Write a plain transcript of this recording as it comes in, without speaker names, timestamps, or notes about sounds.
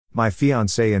My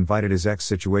fiancé invited his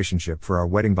ex-situationship for our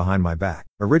wedding behind my back.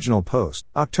 Original post,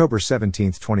 October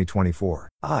 17, 2024.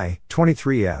 I,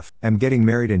 23F, am getting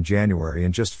married in January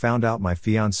and just found out my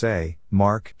fiancé,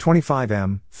 Mark,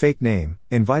 25M, fake name,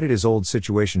 invited his old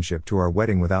situationship to our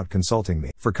wedding without consulting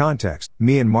me. For context,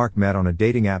 me and Mark met on a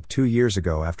dating app 2 years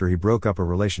ago after he broke up a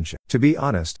relationship. To be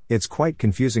honest, it's quite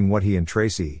confusing what he and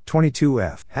Tracy,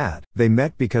 22F, had. They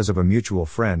met because of a mutual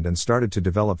friend and started to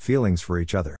develop feelings for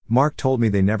each other. Mark told me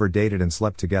they never dated and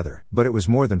slept together, but it was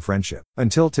more than friendship.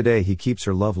 Until today he keeps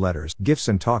her love letters, gifts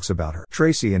and talks about her.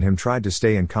 Tracy and him tried to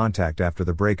stay in contact after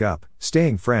the breakup,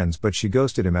 staying friends, but she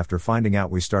ghosted him after finding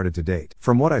out we started to date.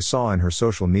 From what I saw in her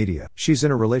social media, she's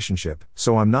in a relationship,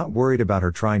 so I'm not worried about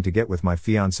her trying to get with my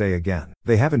fiancé again.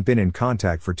 They haven't been in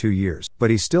contact for 2 years, but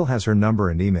he still has her number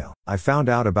and email. I found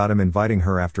out about him inviting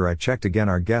her after I checked again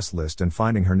our guest list and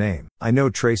finding her name. I know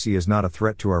Tracy is not a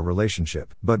threat to our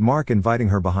relationship, but Mark inviting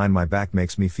her behind my back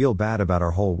makes me feel bad about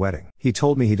our whole wedding. He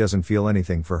told me he doesn't feel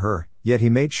anything for her, yet he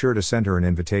made sure to send her an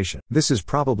invitation. This is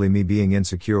probably me being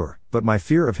insecure, but my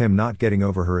fear of him not getting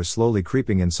over her is slowly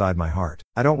creeping inside my heart.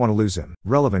 I don't want to lose him.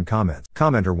 Relevant comments.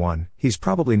 Commenter 1, he's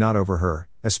probably not over her,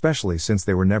 especially since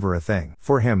they were never a thing.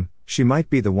 For him, she might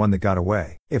be the one that got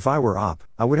away. If I were op,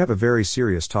 I would have a very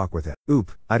serious talk with him.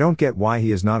 Oop, I don't get why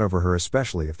he is not over her,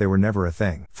 especially if they were never a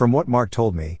thing. From what Mark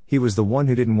told me, he was the one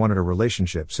who didn't want a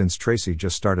relationship since Tracy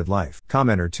just started life.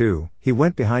 Commenter 2, he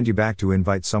went behind you back to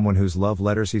invite someone whose love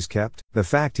letters he's kept? The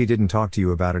fact he didn't talk to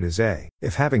you about it is A.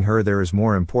 If having her there is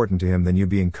more important to him than you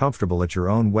being comfortable at your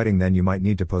own wedding, then you might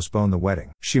need to postpone the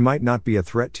wedding. She might not be a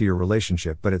threat to your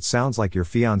relationship, but it sounds like your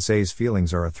fiancé's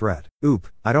feelings are a threat. Oop,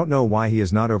 I don't know why he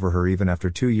is not over her even after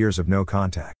 2 years of no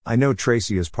contact. I know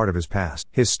Tracy is part of his past,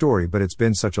 his story, but it's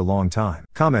been such a long time.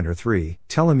 Commenter 3,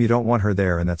 tell him you don't want her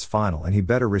there and that's final, and he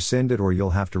better rescind it or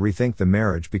you'll have to rethink the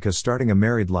marriage, because starting a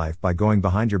married life by going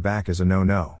behind your back is a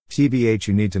no-no. TBH,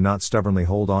 you need to not stubbornly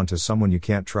hold on to someone you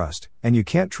can't trust, and you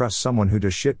can't trust someone who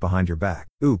does shit behind your back.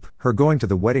 Oop, her going to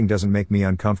the wedding doesn't make me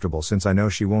uncomfortable since I know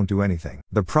she won't do anything.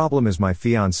 The problem is my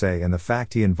fiancé and the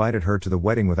fact he invited her to the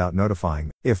wedding without notifying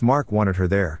me. If Mark wanted her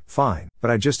there, fine,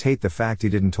 but I just hate the fact he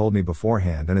didn't told me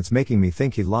beforehand, and it's making me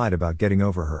think he lied about getting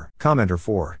over her. Commenter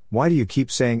 4, why do you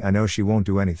keep saying I know she won't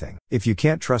do anything? If you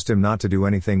can't trust him not to do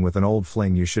anything with an old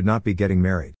fling, you should not be getting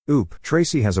married. Oop,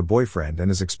 Tracy has a boyfriend and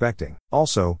is expecting.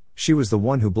 Also, she was the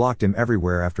one who blocked him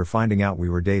everywhere after finding out we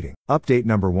were dating. Update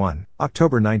number 1,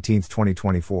 October 19,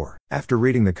 2024. After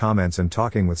reading the comments and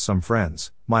talking with some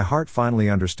friends, my heart finally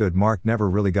understood Mark never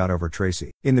really got over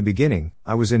Tracy. In the beginning,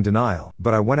 I was in denial,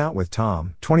 but I went out with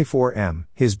Tom, 24M,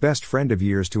 his best friend of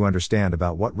years, to understand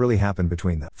about what really happened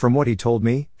between them. From what he told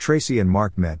me, Tracy and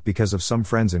Mark met because of some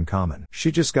friends in common.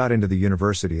 She just got into the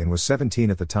university and was 17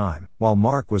 at the time, while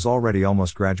Mark was already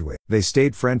almost graduate. They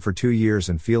stayed friends for 2 years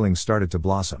and feelings started to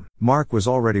blossom. Mark was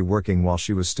already working while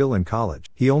she was still in college.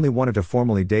 He only wanted to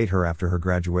formally date her after her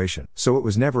graduation, so it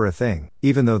was never a thing,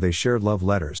 even though they shared love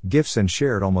letters, gifts and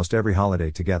shared almost every holiday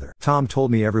together. Tom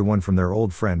told me everyone from their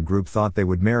old friend group thought they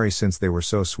would marry since they were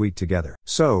so sweet together.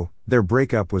 So, their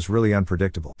breakup was really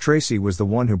unpredictable. Tracy was the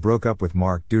one who broke up with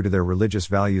Mark due to their religious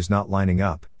values not lining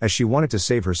up, as she wanted to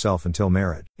save herself until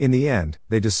marriage. In the end,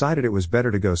 they decided it was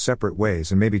better to go separate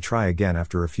ways and maybe try again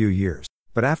after a few years.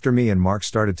 But after me and Mark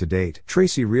started to date,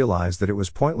 Tracy realized that it was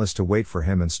pointless to wait for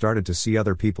him and started to see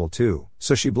other people too,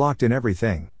 so she blocked in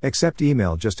everything, except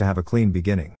email, just to have a clean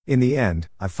beginning. In the end,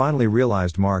 I finally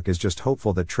realized Mark is just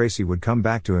hopeful that Tracy would come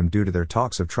back to him due to their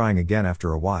talks of trying again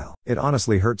after a while. It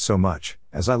honestly hurt so much,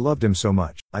 as I loved him so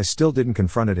much. I still didn't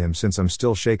confronted him since I'm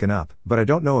still shaken up, but I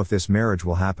don't know if this marriage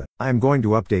will happen. I am going to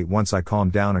update once I calm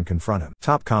down and confront him.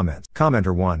 Top comments.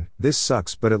 Commenter 1, this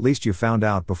sucks, but at least you found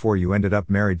out before you ended up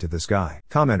married to this guy.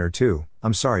 Commenter 2,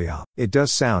 I'm sorry, Op. It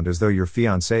does sound as though your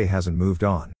fiancé hasn't moved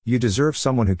on. You deserve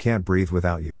someone who can't breathe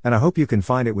without you, and I hope you can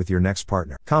find it with your next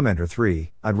partner. Commenter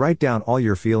 3, I'd write down all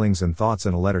your feelings and thoughts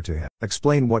in a letter to him.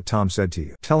 Explain what Tom said to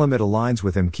you. Tell him it aligns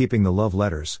with him keeping the love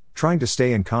letters, trying to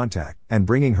stay in contact, and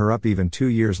bringing her up even 2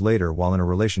 years later while in a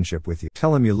relationship with you.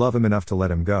 Tell him you love him enough to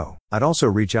let him go. I'd also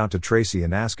reach out to Tracy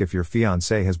and ask if your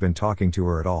fiancé has been talking to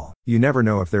her at all. You never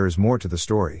know if there is more to the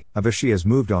story, of if she has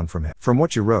moved on from him. From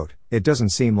what you wrote, it doesn't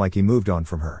seem like he moved on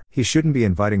from her. He shouldn't be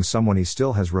inviting someone he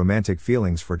still has romantic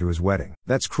feelings for to his wedding.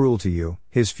 That's cruel to you,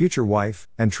 his future wife,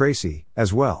 and Tracy,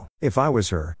 as well. If I was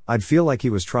her, I'd feel like he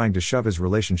was trying to shove his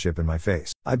relationship in my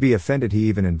face. I'd be offended he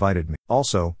even invited me.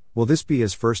 Also, will this be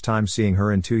his first time seeing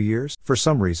her in 2 years? For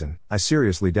some reason, I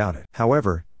seriously doubt it.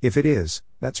 However, if it is,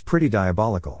 that's pretty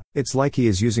diabolical. It's like he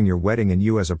is using your wedding and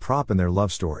you as a prop in their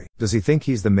love story. Does he think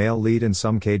he's the male lead in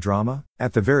some K-drama?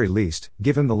 At the very least,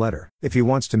 give him the letter. If he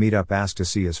wants to meet up, ask to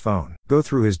see his phone. Go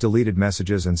through his deleted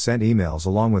messages and sent emails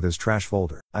along with his trash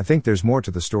folder. I think there's more to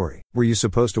the story. Were you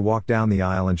supposed to walk down the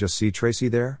aisle and just see Tracy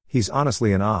there? He's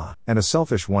honestly an and a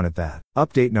selfish one at that.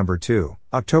 Update number 2.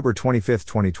 October 25,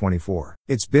 2024.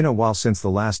 It's been a while since the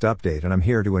last update and I'm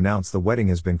here to announce the wedding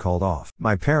has been called off.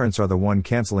 My parents are the one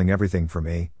canceling everything for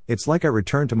me. It's like I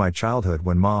returned to my childhood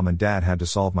when mom and dad had to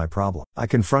solve my problem. I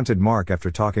confronted Mark after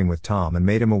talking with Tom and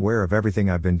made him aware of everything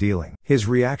I've been dealing. His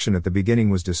reaction at the beginning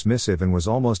was dismissive and was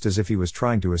almost as if he was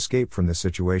trying to escape from this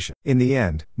situation. In the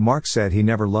end, Mark said he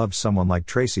never loved someone like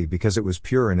Tracy because it was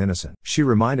pure and innocent. She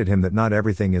reminded him that not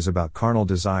everything is about carnal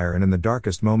desire, and in the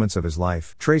darkest moments of his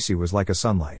life, Tracy was like a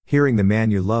sunlight. Hearing the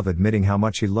man you love admitting how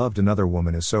much he loved another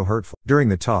woman is so hurtful. During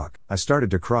the talk, I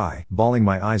started to cry, bawling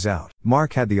my eyes out.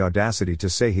 Mark had the audacity to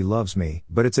say he loves me,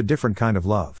 but it's a different kind of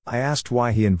love. I asked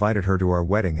why he invited her to our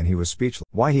wedding and he was speechless.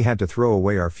 Why he had to throw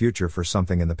away our future for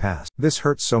something in the past. This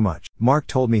hurts so much. Mark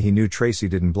told me he knew Tracy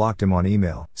didn't block him on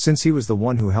email, since he was the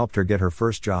one who helped her get her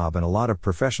first job and a lot of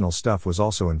professional stuff was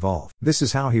also involved. This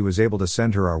is how he was able to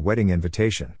send her our wedding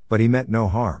invitation, but he meant no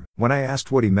harm. When I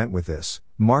asked what he meant with this,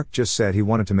 Mark just said he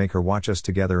wanted to make her watch us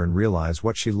together and realize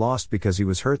what she lost because he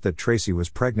was hurt that Tracy was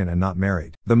pregnant and not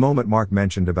married. The moment Mark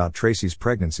mentioned about Tracy's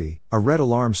pregnancy, a red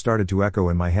alarm started to echo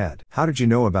in my head. How did you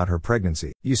know about her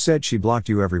pregnancy? You said she blocked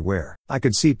you everywhere. I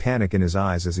could see panic in his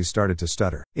eyes as he started to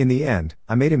stutter. In the end,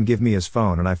 I made him give me his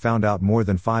phone and I found out more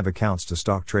than 5 accounts to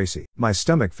stalk Tracy. My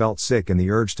stomach felt sick and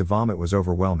the urge to vomit was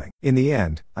overwhelming. In the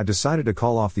end, I decided to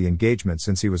call off the engagement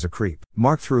since he was a creep.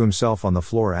 Mark threw himself on the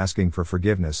floor asking for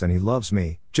forgiveness and he loves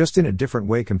me, just in a different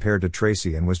way compared to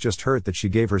Tracy, and was just hurt that she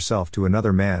gave herself to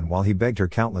another man while he begged her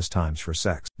countless times for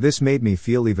sex. This made me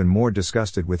feel even more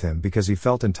disgusted with him because he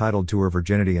felt entitled to her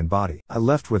virginity and body. I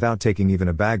left without taking even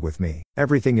a bag with me.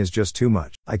 Everything is just too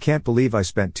much. I can't believe I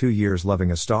spent 2 years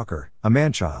loving a stalker, a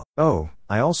man-child. Oh,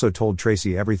 I also told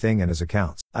Tracy everything and his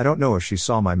accounts. I don't know if she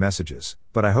saw my messages,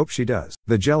 but I hope she does.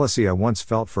 The jealousy I once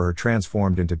felt for her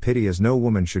transformed into pity, as no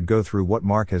woman should go through what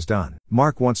Mark has done.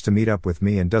 Mark wants to meet up with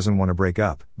me and doesn't want to break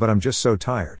up, but I'm just so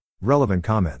tired. Relevant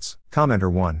comments.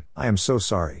 Commenter 1, I am so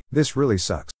sorry. This really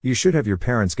sucks. You should have your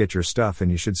parents get your stuff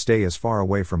and you should stay as far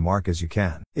away from Mark as you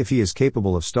can. If he is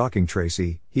capable of stalking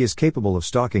Tracy, he is capable of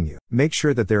stalking you. Make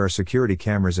sure that there are security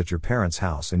cameras at your parents'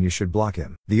 house and you should block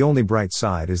him. The only bright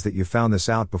side is that you found this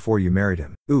out before you married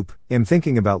him. Oop, I'm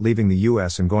thinking about leaving the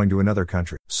US and going to another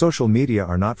country. Social media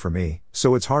are not for me,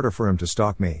 so it's harder for him to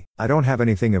stalk me. I don't have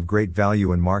anything of great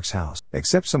value in Mark's house,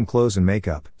 except some clothes and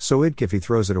makeup, so if he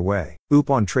throws it away. Oop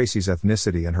on Tracy's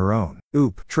ethnicity and her own.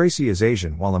 Oop, Tracy is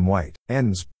Asian while I'm white.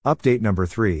 Ends. Update number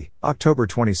 3, October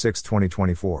 26,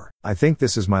 2024. I think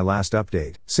this is my last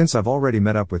update, since I've already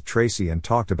met up with Tracy and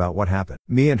talked about what happened.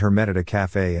 Me and her met at a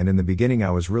cafe and in the beginning I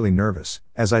was really nervous,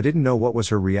 as I didn't know what was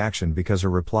her reaction because her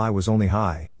reply was only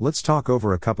hi, let's talk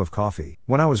over a cup of coffee.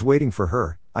 When I was waiting for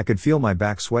her, I could feel my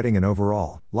back sweating and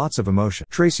overall, lots of emotion.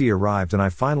 Tracy arrived and I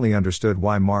finally understood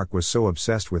why Mark was so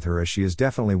obsessed with her, as she is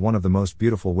definitely one of the most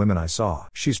beautiful women I saw.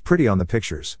 She's pretty on the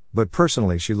pictures, but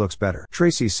personally she looks better.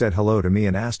 Tracy said hello to me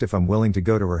and asked if I'm willing to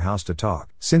go to her house to talk,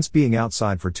 since being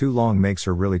outside for too long makes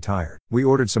her really tired. We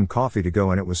ordered some coffee to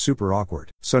go and it was super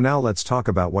awkward. So now let's talk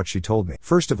about what she told me.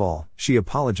 First of all, she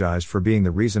apologized for being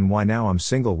the reason why now I'm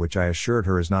single, which I assured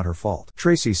her is not her fault.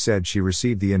 Tracy said she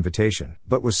received the invitation,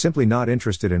 but was simply not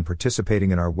interested in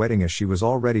participating in our wedding as she was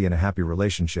already in a happy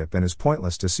relationship and is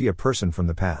pointless to see a person from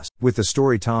the past. With the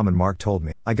story Tom and Mark told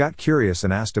me, I got curious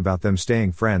and asked about them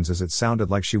staying friends, as it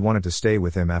sounded like she wanted to stay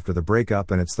with him after the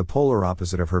breakup, and it's the polar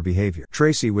opposite of her behavior.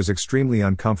 Tracy was extremely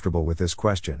uncomfortable with this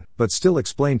question, but still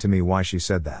explained to me why she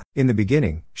said that. In the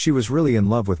beginning, she was really in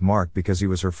love with Mark because he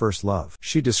was her first love.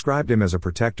 She described him as a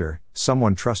protector,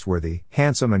 someone trustworthy,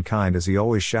 handsome and kind, as he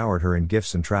always showered her in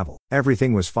gifts and travel.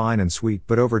 Everything was fine and sweet,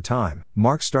 but over time,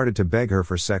 Mark started to beg her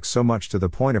for sex, so much to the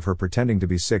point of her pretending to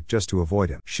be sick just to avoid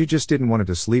him. She just didn't want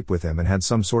to sleep with him and had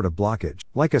some sort of blockage,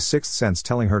 like a sixth sense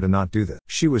telling her to not do this.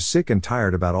 She was sick and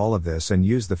tired about all of this and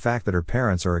used the fact that her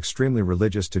parents are extremely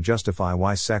religious to justify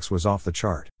why sex was off the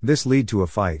chart. This led to a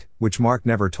fight, which Mark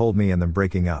never told me, and them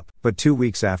breaking up. But 2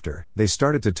 weeks after, they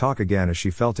started to talk again as she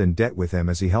felt in debt with him,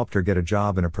 as he helped her get a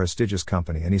job in a prestigious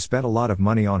company and he spent a lot of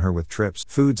money on her with trips,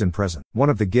 foods and presents. One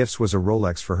of the gifts was a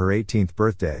Rolex for her 18th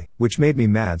birthday, which made me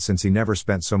mad since he never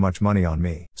spent so much money on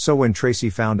me. So when Tracy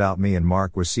found out me and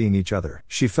Mark was seeing each other,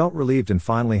 she felt relieved and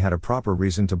finally had a proper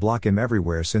reason to block him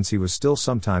everywhere, since he was still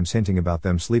sometimes hinting about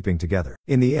them sleeping together.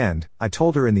 In the end, I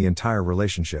told her in the entire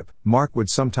relationship, Mark would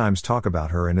sometimes talk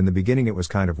about her, and in the beginning it was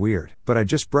kind of weird, but I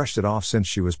just brushed it off since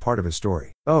she was part of his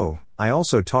story. Oh, I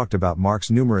also talked about Mark's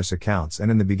numerous accounts,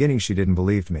 and in the beginning she didn't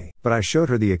believe me, but I showed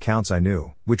her the accounts I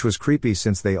knew, which was creepy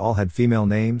since they all had female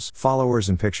names, followers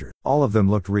and pictures. All of them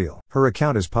looked real. Her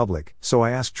account is public, so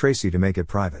I asked Tracy to make it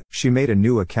private. She made a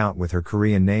new account with her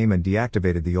Korean name and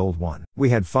deactivated the old one. We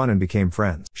had fun and became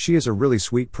friends. She is a really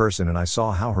sweet person, and I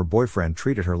saw how her boyfriend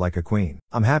treated her like a queen.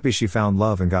 I'm happy she found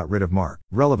love and got rid of Mark.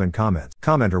 Relevant comments.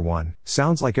 Commenter 1.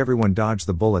 Sounds like everyone dodged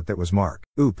the bullet that was Mark.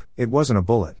 Oop, it wasn't a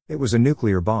bullet. It was a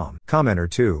nuclear bomb. Commenter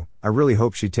 2. I really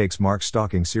hope she takes Mark's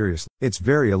stalking seriously. It's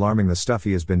very alarming the stuff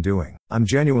he has been doing. I'm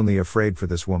genuinely afraid for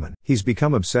this woman. He's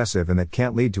become obsessive, and that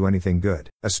can't lead to anything good,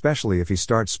 especially if he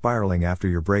starts spiraling after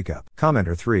your breakup.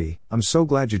 Commenter 3. I'm so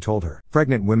glad you told her.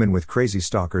 Pregnant women with crazy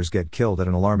stalkers get killed at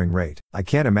an alarming rate. I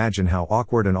can't imagine how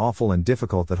awkward and awful and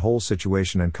difficult that whole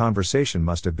situation and conversation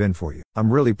must have been for you.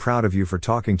 I'm really proud of you for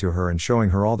talking to her and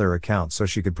showing her all their accounts so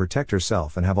she could protect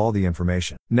herself and have all the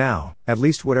information. Now, at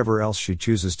least whatever else she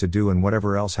chooses to do and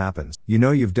whatever else happens, you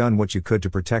know you've done what you could to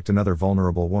protect another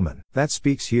vulnerable woman. That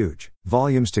speaks huge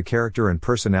volumes to character and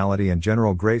personality and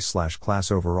general grace/class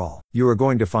overall. You are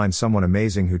going to find someone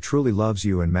amazing who truly loves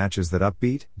you and matches that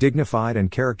upbeat, dignified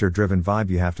and character-driven vibe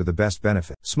you have to the best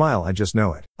benefit. Smile, I just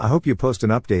know it. I hope you post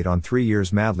an update on 3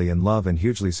 years madly in love and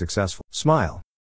hugely successful. Smile.